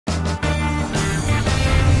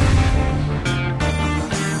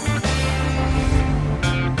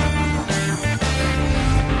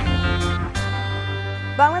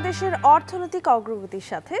দেশের অর্থনৈতিক অগ্রগতির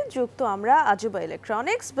সাথে যুক্ত আমরা আজুবা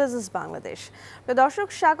ইলেকট্রনিক্স বিজনেস বাংলাদেশ। দর্শক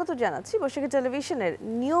স্বাগত জানাচ্ছি বৈশাখী টেলিভিশনের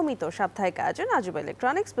নিয়মিত সাপ্তাহিক আয়োজন আজুবা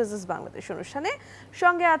ইলেকট্রনিক্স বিজনেস বাংলাদেশ অনুষ্ঠানে।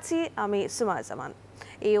 সঙ্গে আছি আমি সুমাইয়া জামান।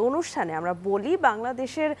 এই অনুষ্ঠানে আমরা বলি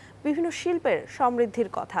বাংলাদেশের বিভিন্ন শিল্পের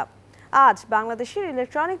সমৃদ্ধির কথা। আজ বাংলাদেশের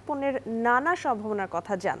ইলেকট্রনিক পণ্যের নানা সম্ভাবনার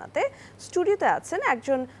কথা জানাতে স্টুডিওতে আছেন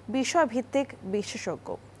একজন বিষয়ভিত্তিক বিশেষজ্ঞ।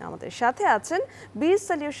 আমাদের সাথে আছেন বিজ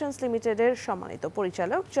সলিউশনস লিমিটেডের সম্মানিত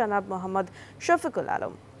পরিচালক জনাব মোহাম্মদ শফিকুল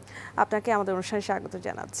আলম। আপনাকে আমাদের অনুষ্ঠানে স্বাগত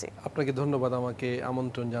জানাচ্ছি। আপনাকে ধন্যবাদ আমাকে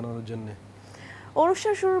আমন্ত্রণ জানানোর জন্য।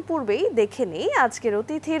 অনুষ্ঠান শুরুর পূর্বেই দেখে নেই আজকের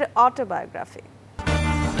অতিথির autobiography.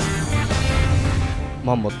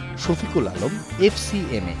 Mohammad Shafiqul Alam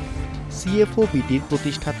FCMA CFO বিটির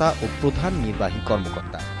প্রতিষ্ঠাতা ও প্রধান নির্বাহী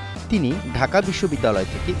কর্মকর্তা। তিনি ঢাকা বিশ্ববিদ্যালয়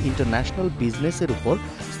থেকে ইন্টারন্যাশনাল বিজনেসের উপর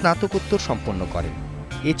স্নাতকোত্তর সম্পন্ন করেন।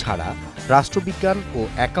 এছাড়া রাষ্ট্রবিজ্ঞান ও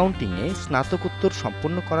অ্যাকাউন্টিংয়ে স্নাতকোত্তর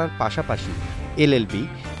সম্পন্ন করার পাশাপাশি LLB,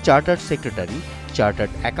 chartered secretary,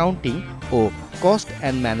 chartered accounting O cost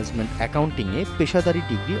and management অ্যাকাউন্টিংয়ে পেশাদারি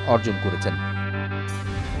ডিগ্রি অর্জন করেছেন।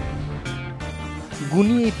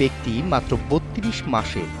 গুণী এই ব্যক্তি মাত্র 32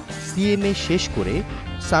 মাসে CMA শেষ করে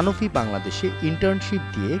সানোফি বাংলাদেশে ইন্টার্নশিপ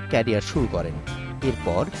দিয়ে ক্যারিয়ার শুরু করেন।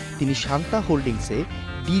 এরপর তিনি Shanta হোল্ডিংসে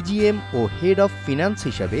DGM O head of finance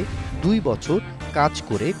হিসাবে 2 বছর কাজ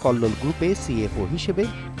করে কল্লোল গ্রুপে CFO হিসেবে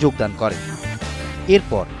যোগদান করেন।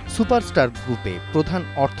 এরপর সুপারস্টার গ্রুপে প্রধান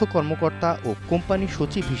অর্থ কর্মকর্তা ও কোম্পানি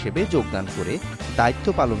সচিব হিসেবে যোগদান করে দায়িত্ব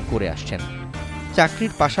পালন করে আসছেন।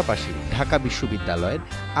 চাকরির পাশাপাশি ঢাকা বিশ্ববিদ্যালয়ের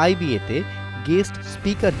IBA-তে গেস্ট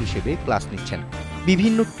স্পিকার হিসেবে ক্লাস নিচ্ছেন।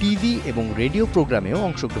 বিভিন্ন টিভি এবং রেডিও প্রোগ্রামেও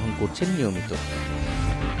অংশগ্রহণ করছেন নিয়মিত।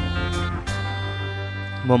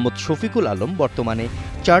 মোহাম্মদ শফিকুল আলম বর্তমানে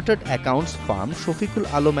chartered accounts farm Shafiqul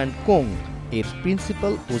Alam and co এর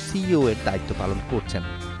প্রিন্সিপাল ও CEO এর দায়িত্ব পালন করছেন।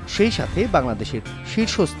 সেই সাথে বাংলাদেশের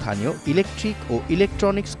শীর্ষস্থানীয় ইলেকট্রিক ও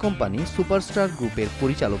ইলেকট্রনিক্স কোম্পানি সুপারস্টার গ্রুপের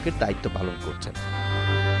পরিচালকের দায়িত্ব পালন করছেন।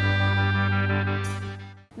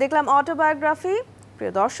 দেখলাম অটোবায়োগ্রাফি।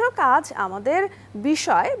 প্রিয় দর্শক, আজ আমাদের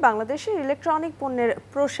বিষয় বাংলাদেশের ইলেকট্রনিক পণ্যের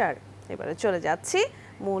প্রসার। এবারে চলে যাচ্ছি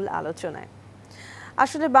মূল আলোচনায়।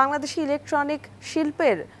 আসলে বাংলাদেশি ইলেকট্রনিক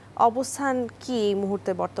শিল্পের অবস্থান কি এই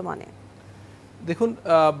মুহূর্তে বর্তমানে? দেখুন,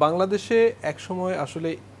 বাংলাদেশে একসময় আসলে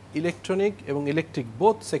ইলেকট্রনিক এবং ইলেকট্রিক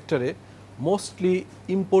বোথ সেক্টরে মোস্টলি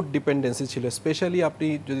ইম্পোর্ট ডিপেন্ডেন্সি ছিল। স্পেশালি আপনি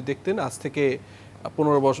যদি দেখতেন আজ থেকে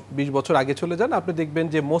 15-20 বছর আগে চলে যান, আপনি দেখবেন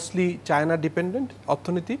যে মোস্টলি চায়না ডিপেন্ডেন্ট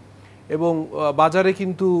অর্থনীতি এবং বাজারে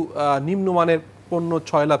কিন্তু নিম্নমানের পণ্য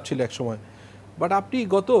ছয় লাভ ছিল একসময়। বাট আপনি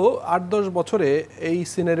গত 8-10 বছরে এই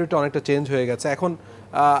সিনারিওটা অনেকটা চেঞ্জ হয়ে গেছে। এখন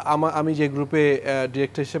আমি যে গ্রুপে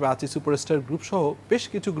ডিরেক্টর হিসেবে আছি, সুপারস্টার গ্রুপ সহ বেশ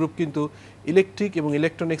কিছু গ্রুপ কিন্তু ইলেকট্রিক এবং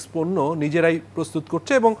ইলেকট্রনিক্স পণ্য নিজেরাই প্রস্তুত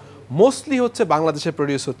করছে এবং মোস্টলি হচ্ছে বাংলাদেশে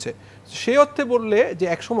প্রডিউস হচ্ছে। সেই অর্থে বললে যে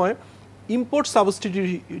একসময় ইম্পোর্ট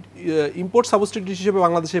সাবস্টিটিউট হিসেবে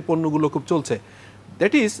বাংলাদেশের পণ্যগুলো খুব চলছে।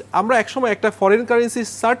 দ্যাট ইজ, আমরা একসময় একটা ফরেন কারেন্সি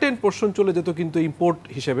সার্টেন পোর্শন চলে যেত কিন্তু ইম্পোর্ট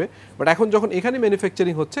হিসেবে। বাট এখন যখন এখানে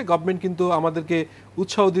ম্যানুফ্যাকচারিং হচ্ছে, গভর্নমেন্ট কিন্তু আমাদেরকে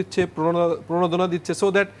উৎসাহ দিচ্ছে, প্রণোদনা দিচ্ছে সো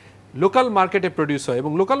দ্যাট লোকাল মার্কেটে প্রডিউস হয়।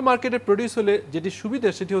 এবং লোকাল মার্কেটে প্রডিউস হলে যেটি সুবিধা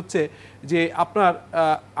সেটি হচ্ছে যে আপনার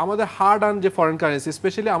আমাদের হার্ড আর্ন যে ফরেন কারেন্সি,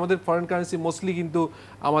 স্পেশালি আমাদের ফরেন কারেন্সি মোস্টলি কিন্তু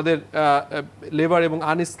আমাদের লেবার এবং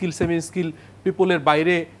আনস্কিল সেমি স্কিল পিপলের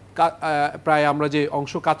বাইরে প্রায় আমরা যে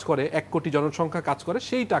অংশ কাজ করে 1 কোটি জনসংখ্যা কাজ করে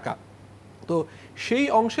সেই টাকা, তো সেই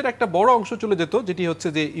অংশের একটা বড় অংশ চলে যেত যেটি হচ্ছে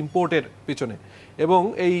যে ইম্পোর্টের পিছনে, এবং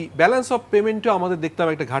এই ব্যালেন্স অফ পেমেন্টও আমাদের দেখতাম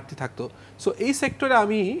একটা ঘাটতি থাকতো। সো এই সেক্টরে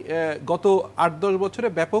আমি গত 8-10 বছরে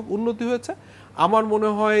ব্যাপক উন্নতি হয়েছে। আমার মনে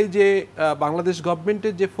হয় যে বাংলাদেশ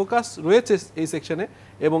গভর্নমেন্টের যে ফোকাস রয়েছে এই সেকশনে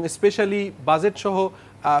এবং স্পেশালি বাজেট সহ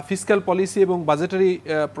ফিসক্যাল পলিসি এবং বাজেটারি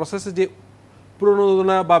প্রসেসে যে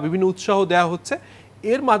প্রণোদনা বা বিভিন্ন উৎসাহ দেওয়া হচ্ছে,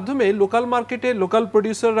 এর মাধ্যমে লোকাল মার্কেটে লোকাল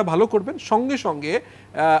প্রডিউসাররা ভালো করবেন, সঙ্গে সঙ্গে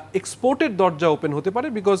এক্সপোর্টের দরজা ওপেন হতে পারে।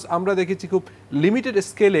 বিকজ আমরা দেখেছি খুব লিমিটেড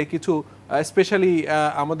স্কেলে কিছু, স্পেশালি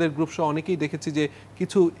আমাদের গ্রুপ সহ অনেকেই দেখেছি যে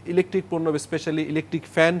কিছু ইলেকট্রিক পণ্য, স্পেশালি ইলেকট্রিক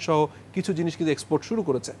ফ্যান সহ কিছু জিনিস কিন্তু এক্সপোর্ট শুরু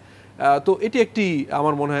করেছে। তো এটি একটি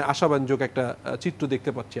আমার মনে হয় আশাব্যঞ্জক একটা চিত্র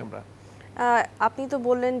দেখতে পাচ্ছি আমরা। আপনি তো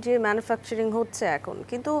বললেন যে ম্যানুফ্যাকচারিং হচ্ছে এখন,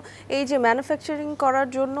 কিন্তু এই যে ম্যানুফ্যাকচারিং করার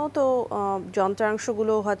জন্য তো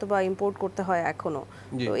যন্ত্রাংশগুলো হয়তো বা ইম্পোর্ট করতে হয় এখনো,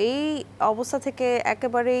 তো এই অবস্থা থেকে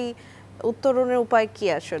একেবারেই উত্তরণের উপায় কি?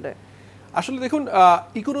 আসলে দেখুন,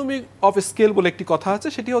 ইকোনমি অফ স্কেল বলে একটি কথা আছে,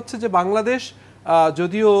 সেটি হচ্ছে যে বাংলাদেশ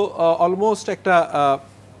যদিও অলমোস্ট একটা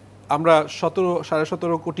আমরা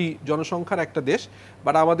 17-17.5 কোটি জনসংখ্যার একটা দেশ,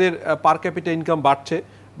 বাট আমাদের পার ক্যাপিটা ইনকাম বাড়ছে,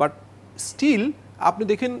 বাট স্টিল আপনি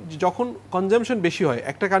দেখেন যখন কনজামশন বেশি হয়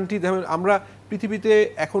একটা কান্ট্রি, আমরা পৃথিবীতে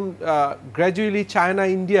এখন গ্র্যাজুয়ালি চায়না,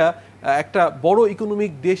 ইন্ডিয়া একটা বড়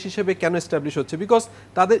ইকোনমিক দেশ হিসেবে কেন এস্টাবলিশ হচ্ছে? বিকজ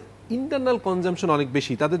তাদের ইন্টারনাল কনজামশন অনেক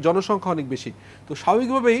বেশি, তাদের জনসংখ্যা অনেক বেশি। তো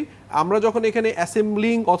স্বাভাবিকভাবেই আমরা যখন এখানে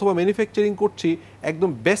অ্যাসেম্বলিং অথবা ম্যানুফ্যাকচারিং করছি, একদম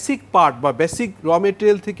বেসিক পার্ট বা বেসিক র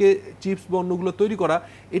মেটেরিয়াল থেকে চিপস বা অন্যগুলো তৈরি করা,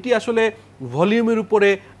 এটি আসলে ভলিউমের উপরে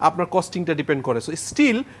আপনার কস্টিংটা ডিপেন্ড করে। So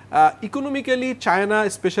still economically China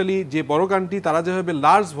specially যে বড় কান্ট্রি, তারা যেভাবে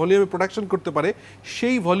লার্জ ভলিউমে প্রোডাকশন করতে পারে,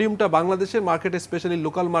 সেই ভলিউমটা বাংলাদেশের মার্কেটে স্পেশালি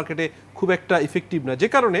লোকাল মার্কেটে খুব একটা ইফেক্টিভ না, যে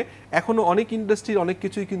কারণে এখনও অনেক ইন্ডাস্ট্রির অনেক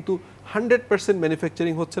কিছুই কিন্তু 100%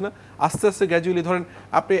 ম্যানুফ্যাকচারিং হচ্ছে না। আস্তে আস্তে গ্র্যাজুয়ালি ধরেন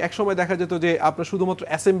আপনি একসময় দেখা যেত যে আপনার শুধুমাত্র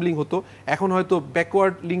অ্যাসেম্বলিং হতো, এখন হয়তো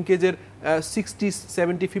ব্যাকওয়ার্ড লিঙ্কেজের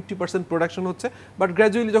 60-70-50% প্রোডাকশন হচ্ছে। বাট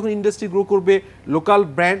গ্র্যাজুয়ালি যখন ইন্ডাস্ট্রি গ্রো করবে, লোকাল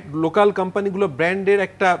ব্র্যান্ড, লোকাল কোম্পানিগুলো ব্র্যান্ডের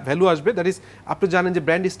একটা ভ্যালু আসবে। দ্যাট ইজ, আপনি জানেন যে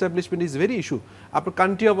brand establishment is very issue. আপনার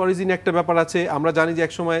কান্ট্রি অফ অরিজিন একটা ব্যাপার আছে। আমরা জানি যে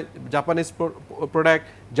একসময় জাপানিজ প্রোডাক্ট,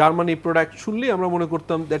 জার্মানি প্রোডাক্ট শুনলেই আমরা মনে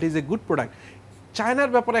করতাম that is a good product.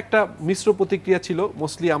 চায়নার ব্যাপারে একটা মিশ্র প্রতিক্রিয়া ছিল।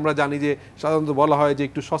 মোস্টলি আমরা জানি যে সাধারণত বলা হয় যে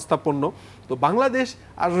একটু সস্তা পণ্য। তো বাংলাদেশ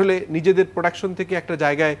আসলে নিজেদের প্রোডাকশন থেকে একটা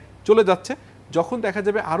জায়গায় চলে যাচ্ছে। যখন দেখা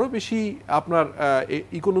যাবে আরও বেশি আপনার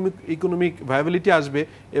ইকোনমিক ভায়াবিলিটি আসবে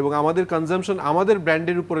এবং আমাদের কনজামশন আমাদের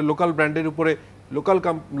ব্র্যান্ডের উপরে, লোকাল ব্র্যান্ডের উপরে,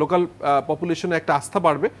 লোকাল পপুলেশনে একটা আস্থা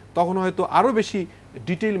বাড়বে, তখন হয়তো আরও বেশি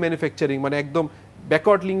ডিটেইল ম্যানুফ্যাকচারিং, মানে একদম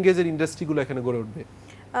ব্যাকওয়ার্ড লিঙ্কেজের ইন্ডাস্ট্রিগুলো এখানে গড়ে উঠবে।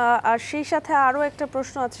 আর সেই সাথে আরও একটা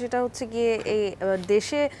প্রশ্ন আছে, সেটা হচ্ছে গিয়ে এই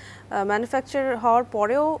দেশে ম্যানুফ্যাকচার হওয়ার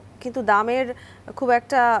পরেও কিন্তু দামের খুব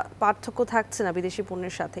একটা পার্থক্য থাকছে না বিদেশি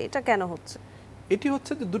পণ্যের সাথে, এটা কেন হচ্ছে? এটি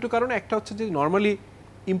হচ্ছে যে দুটো কারণে। একটা হচ্ছে যে নর্মালি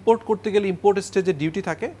ইম্পোর্ট করতে গেলে ইম্পোর্ট স্টেজে ডিউটি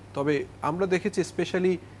থাকে, তবে আমরা দেখেছি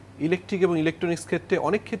স্পেশালি ইলেকট্রিক এবং ইলেকট্রনিক্স ক্ষেত্রে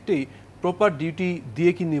অনেক ক্ষেত্রেই প্রপার ডিউটি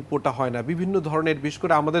দিয়ে কিন্তু ইম্পোর্টটা হয় না। বিভিন্ন ধরনের, বিশেষ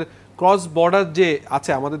করে আমাদের ক্রস বর্ডার যে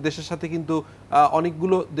আছে আমাদের দেশের সাথে, কিন্তু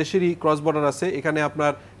অনেকগুলো দেশেরই ক্রস বর্ডার আছে। এখানে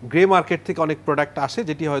আপনার গ্রে মার্কেট থেকে অনেক প্রোডাক্ট আসে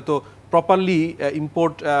যেটি হয়তো প্রপারলি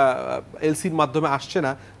ইম্পোর্ট এলসির মাধ্যমে আসছে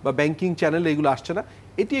না বা ব্যাংকিং চ্যানেলে এগুলো আসছে না।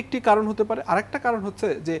 এটি একটি কারণ হতে পারে। আরেকটা কারণ হচ্ছে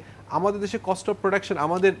যে আমাদের দেশে কস্ট অফ প্রোডাকশন,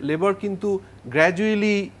 আমাদের লেবার কিন্তু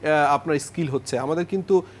গ্র্যাজুয়ালি আপনার স্কিল হচ্ছে। আমাদের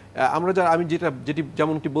কিন্তু আমরা আমি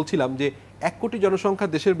যেমনটি বলছিলাম যে 1 কোটি জনসংখ্যা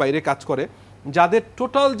দেশের বাইরে কাজ করে, যাদের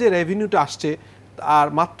টোটাল যে রেভিনিউটা আসছে আর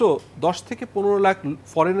মাত্র 10 থেকে 15 লাখ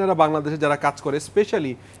ফরেনাররা বাংলাদেশে যারা কাজ করে,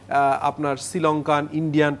 স্পেশালি আপনার শ্রীলঙ্কান,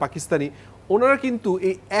 ইন্ডিয়ান, পাকিস্তানি, ওনারা কিন্তু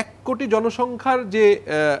এই 1 কোটি জনসংখ্যার যে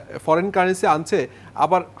ফরেন কারেন্সি আনছে,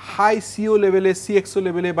 আবার হাই সিও লেভেলে, সিএক্সও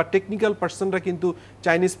লেভেলে বা টেকনিক্যাল পার্সনরা কিন্তু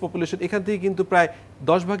চাইনিজ পপুলেশন, এখান থেকে কিন্তু প্রায়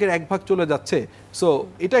 10 ভাগের 1 ভাগ চলে যাচ্ছে। সো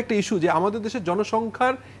এটা একটা ইস্যু যে আমাদের দেশের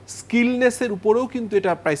জনসংখ্যার স্কিলনেসের উপরেও কিন্তু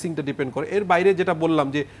এটা প্রাইসিংটা ডিপেন্ড করে। এর বাইরে যেটা বললাম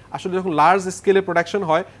যে আসলে যখন লার্জ স্কেলে প্রোডাকশন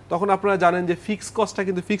হয়, তখন আপনারা জানেন যে ফিক্স কস্টটা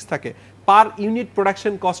কিন্তু ফিক্স থাকে, পার ইউনিট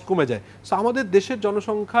প্রোডাকশন কস্ট কমে যায়। সো আমাদের দেশের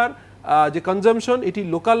জনসংখ্যার যে কনজামশন, এটি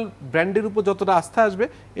লোকাল ব্র্যান্ডের উপর যতটা আস্থা আসবে,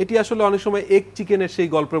 এটি আসলে অনেক সময় এগ চিকেনের সেই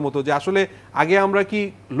গল্পের মতো যে আসলে আগে আমরা কি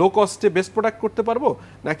লো কস্টে বেস্ট প্রোডাক্ট করতে পারবো,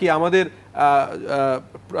 নাকি আমাদের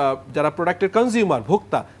যারা প্রোডাক্টের কনজিউমার,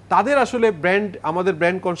 ভোক্তা, তাদের আসলে আমাদের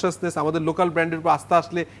ব্র্যান্ড কনসিয়াসনেস, আমাদের লোকাল ব্র্যান্ডের উপর আস্থা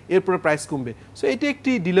আসলে এরপরে প্রাইস কমবে। সো এটি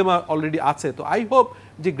একটি ডিলেমা অলরেডি আছে। তো আই হোপ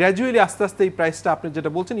যে গ্র্যাজুয়ালি আস্তে আস্তে এই প্রাইসটা, আপনি যেটা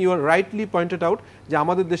বলছেন, you R rightly pointed out, যে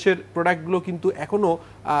আমাদের দেশের প্রোডাক্টগুলো কিন্তু এখনও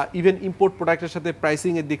ইভেন ইম্পোর্ট প্রোডাক্টের সাথে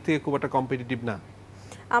প্রাইসিংয়ের দিক থেকে খুব একটা কম্পিটিটিভ না।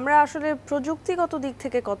 আমরা আসলে প্রযুক্তিগত দিক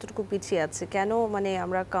থেকে কতটুকু পিছিয়ে আছি, কেন মানে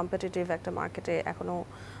আমরা কম্পিটিটিভ একটা মার্কেটে এখনো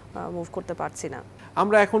মুভ করতে পারছি না?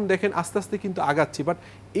 আমরা এখন দেখেন আস্তে আস্তে কিন্তু আগাচ্ছি, বাট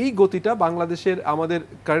এই গতিটা বাংলাদেশের আমাদের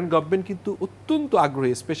কারেন্ট গভর্নমেন্ট কিন্তু অত্যন্ত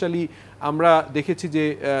আগ্রহী। স্পেশালি আমরা দেখেছি যে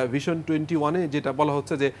ভিশন 21-এ যেটা বলা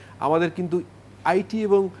হচ্ছে যে আমাদের কিন্তু আইটি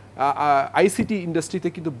এবং আইসিটি ইন্ডাস্ট্রিতে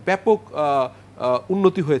কিন্তু ব্যাপক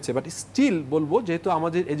উন্নতি হয়েছে। বাট স্টিল বলবো, যেহেতু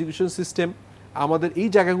আমাদের এডুকেশন সিস্টেম, আমাদের এই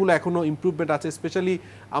জায়গাগুলো এখনও ইমপ্রুভমেন্ট আছে। স্পেশালি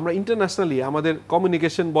আমরা ইন্টারন্যাশনালি আমাদের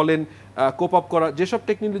কমিউনিকেশন বলেন, কোপ আপ করা, যেসব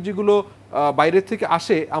টেকনোলজিগুলো বাইরের থেকে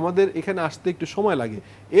আসে, আমাদের এখানে আসতে একটু সময় লাগে।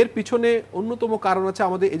 এর পিছনে অন্যতম কারণ আছে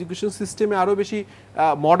আমাদের এডুকেশন সিস্টেমে আরও বেশি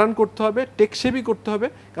মডার্ন করতে হবে, টেকসেভি করতে হবে।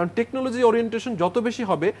 কারণ টেকনোলজি ওরিয়েন্টেশন যত বেশি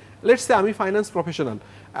হবে, লেটস সে আমি ফাইন্যান্স প্রফেশনাল,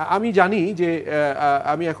 আমি জানি যে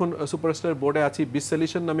আমি এখন সুপারস্টার বোর্ডে আছি, বিস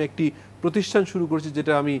সলিউশন নামে একটি প্রতিষ্ঠান শুরু করেছি,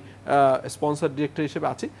 যেটা আমি স্পন্সর ডিরেক্টর হিসেবে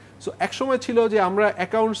আছি। সো একসময় ছিল যে আমরা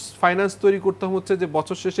অ্যাকাউন্টস ফাইন্যান্স তৈরি করতাম হচ্ছে যে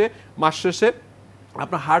বছর শেষে, মাস শেষে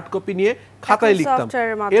আপনার হার্ড কপি নিয়ে খাতায় লিখতাম,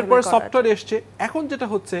 এরপর সফটওয়্যার এসছে। এখন যেটা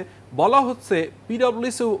হচ্ছে, বলা হচ্ছে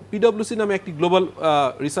পিডব্লিউসি নামে একটি গ্লোবাল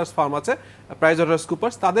রিসার্চ ফার্ম আছে,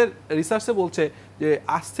 প্রাইজওয়াটারহাউসকুপার্স, তাদের রিসার্চে বলছে যে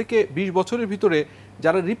আজ থেকে 20 বছরের ভিতরে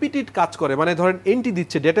যারা রিপিটেড কাজ করে, মানে ধরেন এন্ট্রি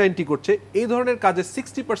দিচ্ছে, ডেটা এন্ট্রি করছে, এই ধরনের কাজে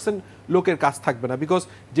 60% লোকের কাজ থাকবে না, বিকজ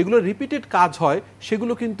যেগুলো রিপিটেড কাজ হয়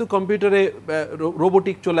সেগুলো কিন্তু কম্পিউটারে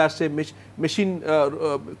রোবোটিক চলে আসছে, মেশিন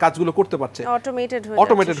কাজগুলো করতে পারছে,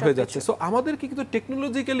 অটোমেটেড হয়ে যাচ্ছে। সো আমাদেরকে কিন্তু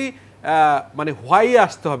টেকনোলজিক্যালি মানে হোয়াই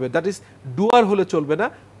আসতে হবে, দ্যাট ইজ ডুয়ার হলে চলবে না,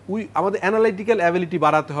 আমাদের অ্যানালাইটিক্যাল অ্যাবিলিটি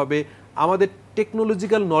বাড়াতে হবে, আমাদের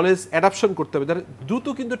টেকনোলজিক্যাল নলেজ অ্যাডাপশন করতে হবে। দ্রুত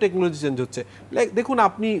কিন্তু টেকনোলজি চেঞ্জ হচ্ছে। লাইক দেখুন,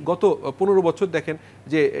 আপনি গত 15 বছর দেখেন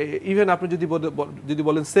যে ইভেন আপনি যদি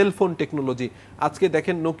বলেন সেলফোন টেকনোলজি, আজকে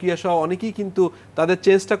দেখেন নোকিয়া সহ অনেকেই কিন্তু তাদের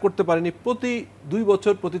চেঞ্জটা করতে পারেনি, প্রতি 2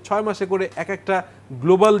 বছর প্রতি 6 মাসে করে একটা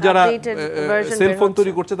গ্লোবাল যারা সেলফোন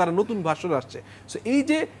তৈরি করছে তারা নতুন ভার্সন আসছে। সো এই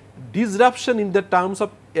যে disruption in the terms of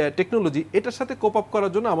technology, এটার সাথে কোপ আপ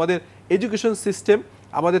করার জন্য আমাদের এডুকেশন সিস্টেম,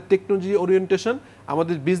 আমাদের টেকনোলজি ওরিয়েন্টেশন,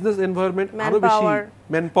 আমাদের বিজনেস এনভায়রনমেন্ট আরো বেশি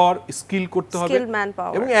ম্যান পাওয়ার স্কিল করতে হবে,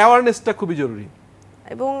 এবং অ্যাওয়ারনেসটা খুবই জরুরি।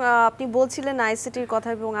 এবং আপনি বলছিলেন আইসিটির কথা,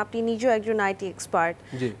 এবং আপনি নিজেও একজন আইটি এক্সপার্ট,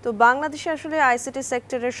 তো বাংলাদেশে আসলে আইসিটি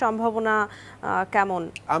সেক্টরের সম্ভাবনা কেমন?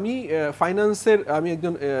 আমি ফাইন্যান্সের, আমি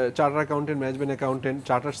একজন charter accountant, management accountant,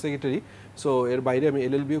 charter secretary, so এর বাইরে আমি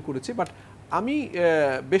এলএলবিও করেছি। বাট আমি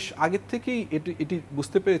বেশ আগের থেকেই এটি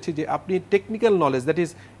বুঝতে পেরেছি যে আপনি টেকনিক্যাল নলেজ, দ্যাট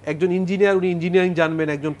ইজ একজন ইঞ্জিনিয়ার, উনি ইঞ্জিনিয়ারিং জানবেন,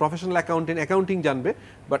 একজন প্রফেশনাল অ্যাকাউন্টেন্ট অ্যাকাউন্টিং জানবে,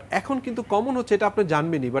 বাট এখন কিন্তু কমন হচ্ছে এটা আপনি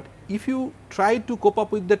জানবেনই, but if you try to cope up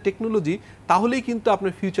with the technology, তাহলেই কিন্তু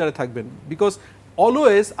আপনার ফিউচারে থাকবেন, বিকজ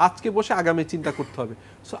অলওয়েজ আজকে বসে আগামী চিন্তা করতে হবে।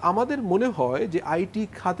 সো আমাদের মনে হয় যে আইটি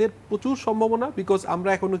খাতের প্রচুর সম্ভাবনা, বিকজ আমরা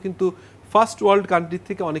এখনো কিন্তু ফার্স্ট ওয়ার্ল্ড কান্ট্রি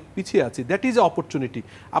থেকে অনেক পিছিয়ে আছি। That is a opportunity.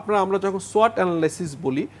 আমরা যখন সোয়াট অ্যানালাইসিস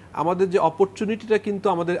বলি, আমাদের যে অপরচুনিটিটা কিন্তু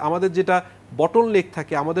আমাদের যেটা বটল লেক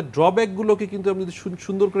থাকে, আমাদের ড্রব্যাকগুলোকে কিন্তু আমরা যদি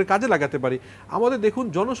সুন্দর করে কাজে লাগাতে পারি। আমাদের দেখুন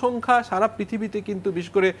জনসংখ্যা সারা পৃথিবীতে কিন্তু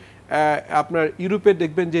বিশেষ করে আপনার ইউরোপে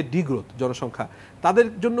দেখবেন যে ডিগ্রোথ জনসংখ্যা, তাদের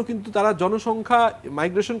জন্য কিন্তু তারা জনসংখ্যা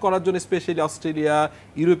মাইগ্রেশন করার জন্য স্পেশালি অস্ট্রেলিয়া,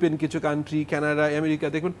 ইউরোপিয়ান কিছু কান্ট্রি, কানাডা, আমেরিকা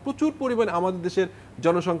দেখবেন প্রচুর পরিমাণে আমাদের দেশের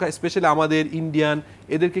জনসংখ্যা, স্পেশালি আমাদের ইন্ডিয়ান,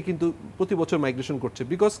 এদেরকে কিন্তু প্রতি বছর মাইগ্রেশন করছে।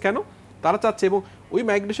 বিকজ কেন তারা চাচ্ছে, এবং ওই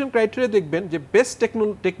মাইগ্রেশন ক্রাইটেরিয়া দেখবেন যে বেস্ট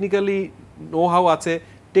টেকনিক্যালি নো হাউ আছে,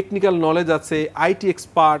 টেকনিক্যাল নলেজ আছে, আইটি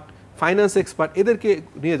এক্সপার্ট, ফাইন্যান্স এক্সপার্ট, এদেরকে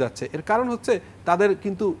নিয়ে যাচ্ছে। এর কারণ হচ্ছে তাদের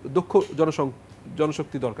কিন্তু দক্ষ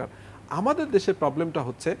জনশক্তি দরকার। আমাদের দেশের প্রবলেমটা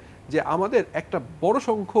হচ্ছে যে আমাদের একটা বড়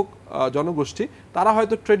সংখ্যক জনগোষ্ঠী তারা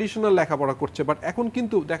হয়তো ট্রেডিশনাল লেখাপড়া করছে, বাট এখন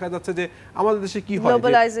কিন্তু দেখা যাচ্ছে যে আমাদের দেশে কি হয়,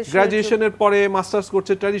 গ্র্যাজুয়েশনের পরে মাস্টার্স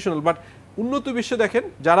করছে ট্রেডিশনাল, বাট উন্নত বিশ্বে দেখেন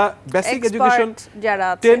যারা বেসিক এডুকেশন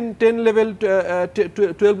 10 লেভেল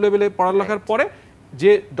 12 লেভেলে পড়ালেখার পরে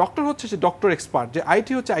যে ডক্টর হচ্ছে সে ডক্টর এক্সপার্ট, যে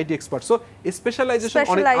আইটি হচ্ছে আইটি এক্সপার্ট। সো স্পেশালাইজেশন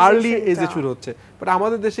অনেক আর্লি এজে শুরু হচ্ছে, বাট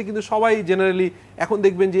আমাদের দেশে কিন্তু সবাই জেনারেলি এখন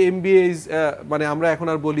দেখবেন যে এমবিএ মানে আমরা এখন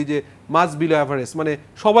আর বলি যে মাস বিলো অ্যাভারেজ, মানে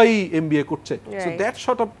সবাই এমবিএ করছে। সো দ্যাট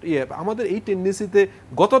শর্ট অফ আমাদের এই টেন্ডেন্সিতে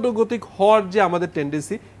গতানুগতিক হওয়ার যে আমাদের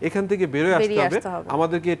টেন্ডেন্সি, এখান থেকে বেরোয় আসতে হবে,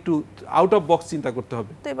 আমাদেরকে একটু আউট অফ বক্স চিন্তা করতে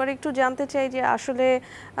হবে। তো এবার একটু জানতে চাই যে আসলে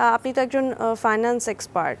আপনি তো একজন ফাইন্যান্স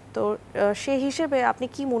এক্সপার্ট, তো সেই হিসেবে আপনি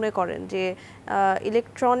কি মনে করেন যে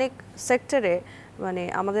ইলেকট্রনিক সেক্টরে মানে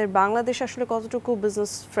আমাদের বাংলাদেশ আসলে কতটুকু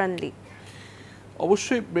বিজনেস ফ্রেন্ডলি?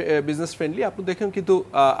 অবশ্যই বিজনেস ফ্রেন্ডলি। আপনি দেখেন কিন্তু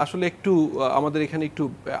আসলে একটু আমাদের এখানে একটু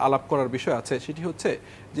আলাপ করার বিষয় আছে, সেটি হচ্ছে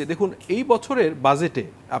যে দেখুন এই বছরের বাজেটে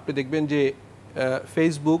আপনি দেখবেন যে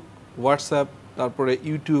ফেসবুক, হোয়াটসঅ্যাপ, তারপরে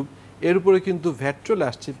ইউটিউব, এর উপরে কিন্তু ভ্যাট চলে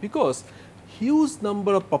আসছে, because huge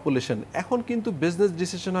number of population এখন কিন্তু বিজনেস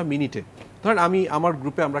ডিসিশন হয় মিনিটে। ধরেন আমার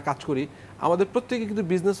গ্রুপে আমরা কাজ করি, আমাদের প্রত্যেকে কিন্তু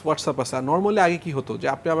বিজনেস হোয়াটসঅ্যাপ আছে। আর নর্মালি আগে কি হতো যে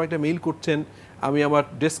আপনি আমার একটা মেইল করছেন, আমি আমার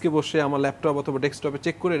ডেস্কে বসে আমার ল্যাপটপ অথবা ডেস্কটপে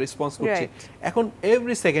চেক করে রেসপন্স করছি। এখন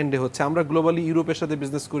এভরি সেকেন্ডে হচ্ছে, আমরা গ্লোবালি ইউরোপের সাথে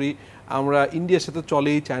বিজনেস করি, আমরা ইন্ডিয়ার সাথে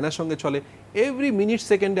চলেই, চায়নার সঙ্গে চলে, এভরি মিনিট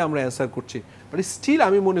সেকেন্ডে আমরা অ্যান্সার করছি। বাট স্টিল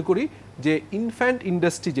আমি মনে করি যে ইনফ্যান্ট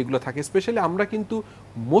ইন্ডাস্ট্রি যেগুলো থাকে, স্পেশালি আমরা কিন্তু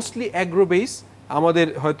মোস্টলি অ্যাগ্রো বেস, আমাদের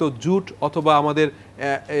হয়তো জুট অথবা আমাদের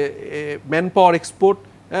ম্যান পাওয়ার এক্সপোর্ট,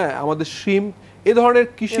 আমাদের শ্রিম, এই ধরনের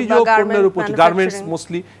কৃষিজ পণ্যের উপর, গার্মেন্টস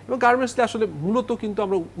মোস্টলি, এবং গার্মেন্টসে আসলে মূলত কিন্তু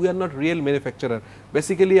আমরা we are not real manufacturer.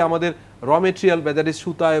 Basically আমাদের র মেটেরিয়াল, দ্যাট ইজ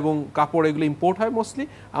সুতা এবং কাপড়, এগুলো ইম্পোর্ট হয় মোস্টলি।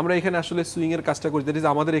 আমরা এখানে আসলে সুইংয়ের কাজটা করি, দ্যাট ইজ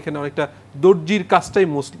আমাদের এখানে অনেকটা দর্জির কাজটাই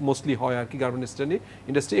মোস্টলি হয় আর কি গার্মেন্টস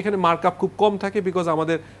ইন্ডাস্ট্রি। এখানে মার্কআপ খুব কম থাকে, বিকজ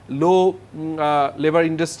আমাদের লো লেবার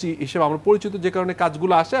ইন্ডাস্ট্রি হিসেবে আমরা পরিচিত, যে কারণে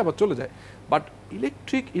কাজগুলো আসে আবার চলে যায়। বাট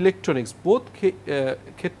ইলেকট্রনিক্স বোথ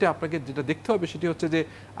ক্ষেত্রে আপনাকে যেটা দেখতে হবে সেটি হচ্ছে যে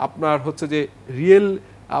আপনার হচ্ছে যে রিয়েল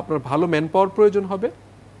আপনার ভালো ম্যান পাওয়ার প্রয়োজন হবে,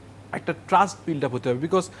 একটা ট্রাস্ট বিল্ড আপ হতে হবে।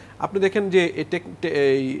 বিকজ আপনি দেখেন যে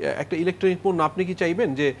একটা ইলেকট্রনিক পণ্য, আপনি কি চাইবেন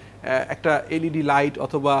যে একটা এলইডি লাইট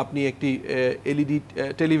অথবা আপনি একটি এলইডি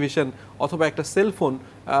টেলিভিশন অথবা একটা সেলফোন,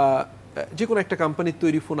 যে কোনো একটা কোম্পানির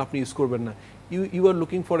তৈরি ফোন আপনি ইউজ করবেন না। You are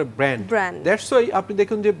looking for a brand. That's why আপনি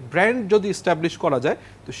দেখুন যে ব্র্যান্ড যদি এস্টাবলিশ করা যায়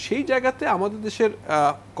তো সেই জায়গাতে আমাদের দেশের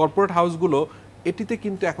কর্পোরেট হাউসগুলো এটিতে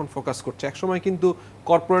কিন্তু এখন ফোকাস করছে। একসময় কিন্তু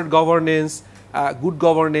corporate governance, good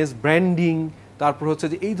governance, branding, তারপর হচ্ছে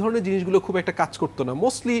যে এই ধরনের জিনিসগুলো খুব একটা কাজ করতো না।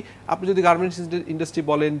 মোস্টলি আপনি যদি গার্মেন্টস ইন্ডাস্ট্রি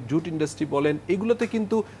বলেন, জুট ইন্ডাস্ট্রি বলেন, এগুলোতে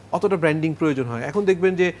কিন্তু অতটা ব্র্যান্ডিং প্রয়োজন হয়। এখন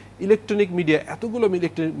দেখবেন যে ইলেকট্রনিক মিডিয়া, এতগুলো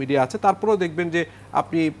ইলেকট্রনিক মিডিয়া আছে, তারপরেও দেখবেন যে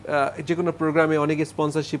আপনি যে কোনো প্রোগ্রামে অনেকে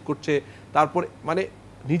স্পন্সরশিপ করছে। তারপর মানে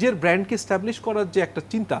নিজের ব্র্যান্ডকে স্ট্যাবলিশ করার যে একটা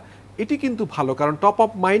চিন্তা, এটি কিন্তু ভালো, কারণ টপ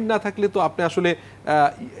অফ মাইন্ড না থাকলে তো আপনি আসলে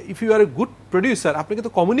if you R a good producer আপনাকে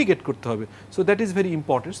তো কমিউনিকেট করতে হবে। So that is very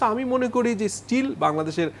important. So আমি মনে করি যে স্টিল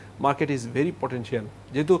বাংলাদেশের মার্কেট ইজ ভেরি পটেনশিয়াল,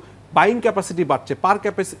 যেহেতু বাইং ক্যাপাসিটি বাড়ছে,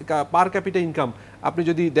 পার ক্যাপিটা ইনকাম আপনি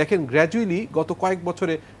যদি দেখেন গ্র্যাজুয়ালি গত কয়েক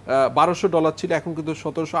বছরে $1200 ছিল, এখন কিন্তু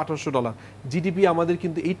 $1700-1800। জিডিপি আমাদের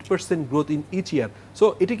কিন্তু 8% growth in each year. So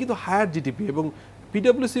এটি কিন্তু হায়ার জিডিপি, এবং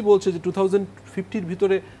পিডব্লিউসি বলছে যে 2050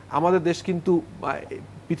 ভিতরে আমাদের দেশ কিন্তু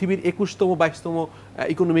পৃথিবীর 21তম 22তম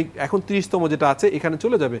ইকোনমিক, এখন 30তম যেটা আছে এখানে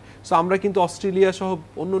চলে যাবে। সো আমরা কিন্তু অস্ট্রেলিয়া সহ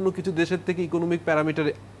অন্য কিছু দেশের থেকে ইকোনমিক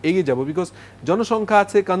প্যারামিটারে এগিয়ে যাব, বিকজ জনসংখ্যা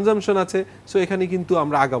আছে, কনজামশন আছে। সো এখানে কিন্তু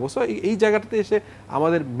আমরা আগাবো। সো এই জায়গাটাতে এসে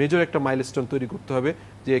আমাদের মেজর একটা মাইলস্টোন তৈরি করতে হবে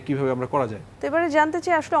যে কিভাবে আমরা করা যায়। তো এবারে জানতে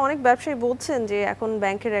চাই, আসলে অনেক ব্যবসায়ী বলছেন যে এখন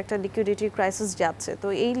ব্যাংকের একটা লিকুইডিটি ক্রাইসিস যাচ্ছে, তো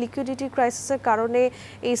এই লিকুইডিটি ক্রাইসিসের কারণে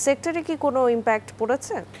এই সেক্টরে কি কোনো ইম্প্যাক্ট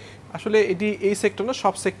পড়েছে? আসলে এটি এই সেক্টর না,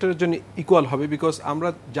 সব সেক্টরের জন্য ইকুয়াল হবে, বিকজ আমরা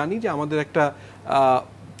জানি যে আমাদের একটা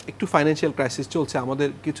একটু ফাইন্যান্সিয়াল ক্রাইসিস চলছে। আমাদের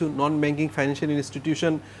কিছু নন ব্যাংকিং ফাইন্যান্সিয়াল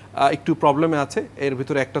ইনস্টিটিউশন একটু প্রবলেমে আছে, এর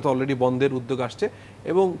ভিতরে একটা তো অলরেডি বন্ধের উদ্যোগ আসছে,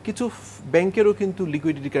 এবং কিছু ব্যাংকেরও কিন্তু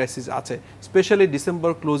লিকুইডিটি ক্রাইসিস আছে, স্পেশালি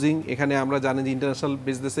ডিসেম্বর ক্লোজিং। এখানে আমরা জানি যে ইন্টারন্যাশনাল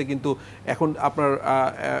বিজনেসে কিন্তু এখন আপনার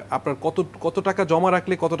কত টাকা জমা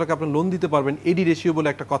রাখলে কত টাকা আপনার লোন দিতে পারবেন, এডি রেশিও বলে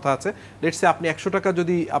একটা কথা আছে। লেটসে আপনি 100 টাকা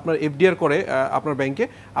যদি আপনার এফডিআর করে আপনার ব্যাংকে,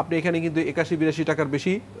 আপনি এখানে কিন্তু 81-82 টাকার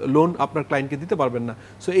বেশি লোন আপনার ক্লায়েন্টকে দিতে পারবেন না।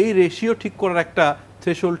 সো এই রেশিও ঠিক করার একটা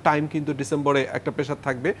থ্রেশহোল্ড টাইম কিন্তু ডিসেম্বরে একটা প্রেশার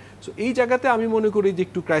থাকবে। সো এই জায়গাতে আমি মনে করি যে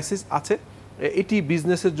একটু ক্রাইসিস আছে, এটি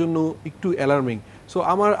বিজনেসের জন্য একটু অ্যালার্মিং। সো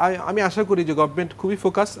আমি আশা করি যে গভর্নমেন্ট খুবই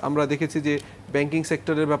ফোকাস, আমরা দেখেছি যে ব্যাংকিং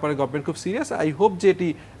সেক্টরের ব্যাপারে গভর্নমেন্ট খুব সিরিয়াস। আই হোপ যে এটি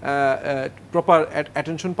প্রপার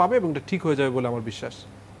অ্যাটেনশন পাবে এবং এটা ঠিক হয়ে যাবে বলে আমার বিশ্বাস।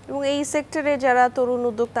 এবং এই সেক্টরে যারা তরুণ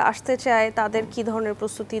উদ্যোক্তা আসতে চায় তাদের কি ধরনের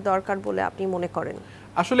প্রস্তুতি দরকার বলে আপনি মনে করেন?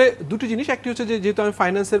 আসলে দুটি জিনিস, একটি হচ্ছে যে যেহেতু আমি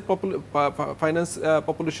ফাইন্যান্স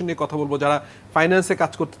পপুলেশন নিয়ে কথা বলবো, যারা ফাইন্যান্সে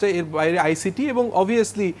কাজ করতে চায়, এর বাইরে আইসিটি এবং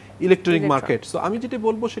অবভিয়াসলি ইলেকট্রনিক মার্কেট। সো আমি যেটি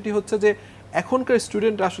বলবো সেটি হচ্ছে যে এখনকার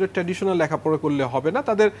স্টুডেন্ট আসলে ট্র্যাডিশনাল লেখাপড়া করলে হবে না,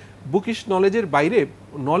 তাদের বুকিশ নলেজের বাইরে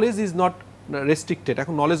নলেজ ইজ নট রেস্ট্রিক্টেড,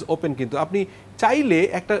 এখন নলেজ ওপেন। কিন্তু আপনি চাইলে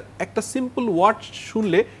একটা সিম্পল ওয়ার্ড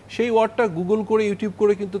শুনলে সেই ওয়ার্ডটা গুগল করে ইউটিউব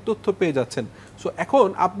করে কিন্তু তথ্য পেয়ে যাচ্ছেন। সো এখন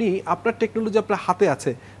আপনি আপনার টেকনোলজি আপনার হাতে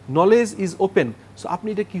আছে, নলেজ ইজ ওপেন। সো আপনি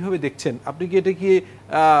এটা কিভাবে দেখছেন? আপনি কি এটা কি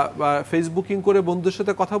ফেসবুকিং করে বন্ধুদের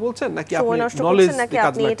সাথে কথা বলছেন, নাকি আপনি নলেজ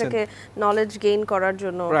কাজ করছেন নলেজ গেইন করার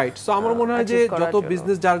জন্য? রাইট। সো আমার মনে হয় যে যত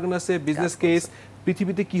বিজনেস জার্গন আছে, বিজনেস কেস,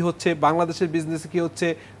 পৃথিবীতে কি হচ্ছে, বাংলাদেশের বিজনেসে কি হচ্ছে,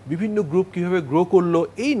 বিভিন্ন গ্রুপ কিভাবে গ্রো করলো,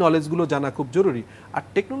 এই নলেজগুলো জানা খুব জরুরি। আর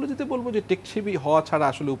টেকনোলজিতে বলবো যে টেকসেবি হওয়া ছাড়া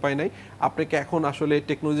আসলে উপায় নাই, আপনাকে এখন আসলে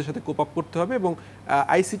টেকনোলজির সাথে কোপ আপ করতে হবে। এবং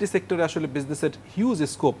আইসিটি সেক্টরে আসলে বিজনেসের হিউজ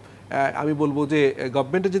স্কোপ। আমি বলবো যে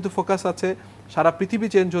গভর্নমেন্টের যেহেতু ফোকাস আছে, সারা পৃথিবী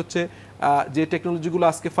চেঞ্জ হচ্ছে, যে টেকনোলজিগুলো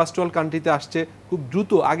আজকে ফার্স্ট ওয়ার্ল্ড কান্ট্রিতে আসছে খুব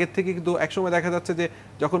দ্রুত, আগের থেকে কিন্তু একসময় দেখা যাচ্ছে যে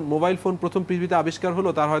যখন মোবাইল ফোন প্রথম পৃথিবীতে আবিষ্কার হলো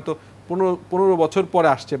তার হয়তো 15 বছর পরে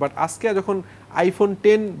আসছে, বাট আজকে যখন আইফোন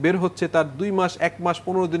 10 বের হচ্ছে তার 2 মাস 1 মাস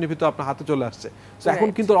 15 দিনের ভিতরে আপনার হাতে চলে আসছে। সো এখন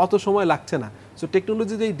কিন্তু অত সময় লাগছে না। সো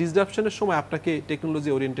টেকনোলজিতে এই ডিসরাপশনের সময় আপনাকে টেকনোলজি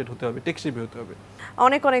ওরিয়েন্টেড হতে হবে, টেকসেভি হতে হবে।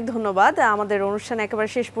 অনেক অনেক ধন্যবাদ। আমাদের অনুষ্ঠানে একেবারে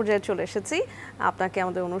শেষ পর্যায়ে চলে এসেছি, আপনাকে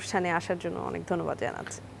আমাদের অনুষ্ঠানে আসার জন্য অনেক ধন্যবাদ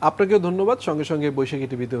জানাচ্ছি। আপনাকেও ধন্যবাদ, সঙ্গে সঙ্গে বৈশাখী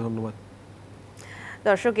টিভিতে ধন্যবাদ।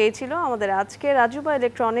 দর্শক, এই ছিল আমাদের আজকে রাজুবা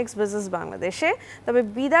ইলেকট্রনিক্স বিজনেস বাংলাদেশে। তবে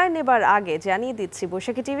বিদায় নেবার আগে জানিয়ে দিচ্ছি,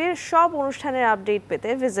 বৈশাখী টিভির সব অনুষ্ঠানের আপডেট পেতে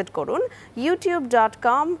ভিজিট করুন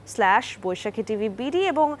youtube.com/boishakhitvbd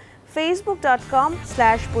এবং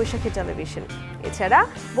facebook.com/boishakhi television। এছাড়া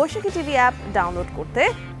বৈশাখী টিভি অ্যাপ ডাউনলোড করতে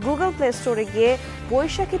গুগল প্লে স্টোরে গিয়ে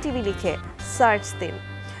বৈশাখী টিভি লিখে সার্চ দিন।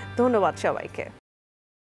 ধন্যবাদ সবাইকে।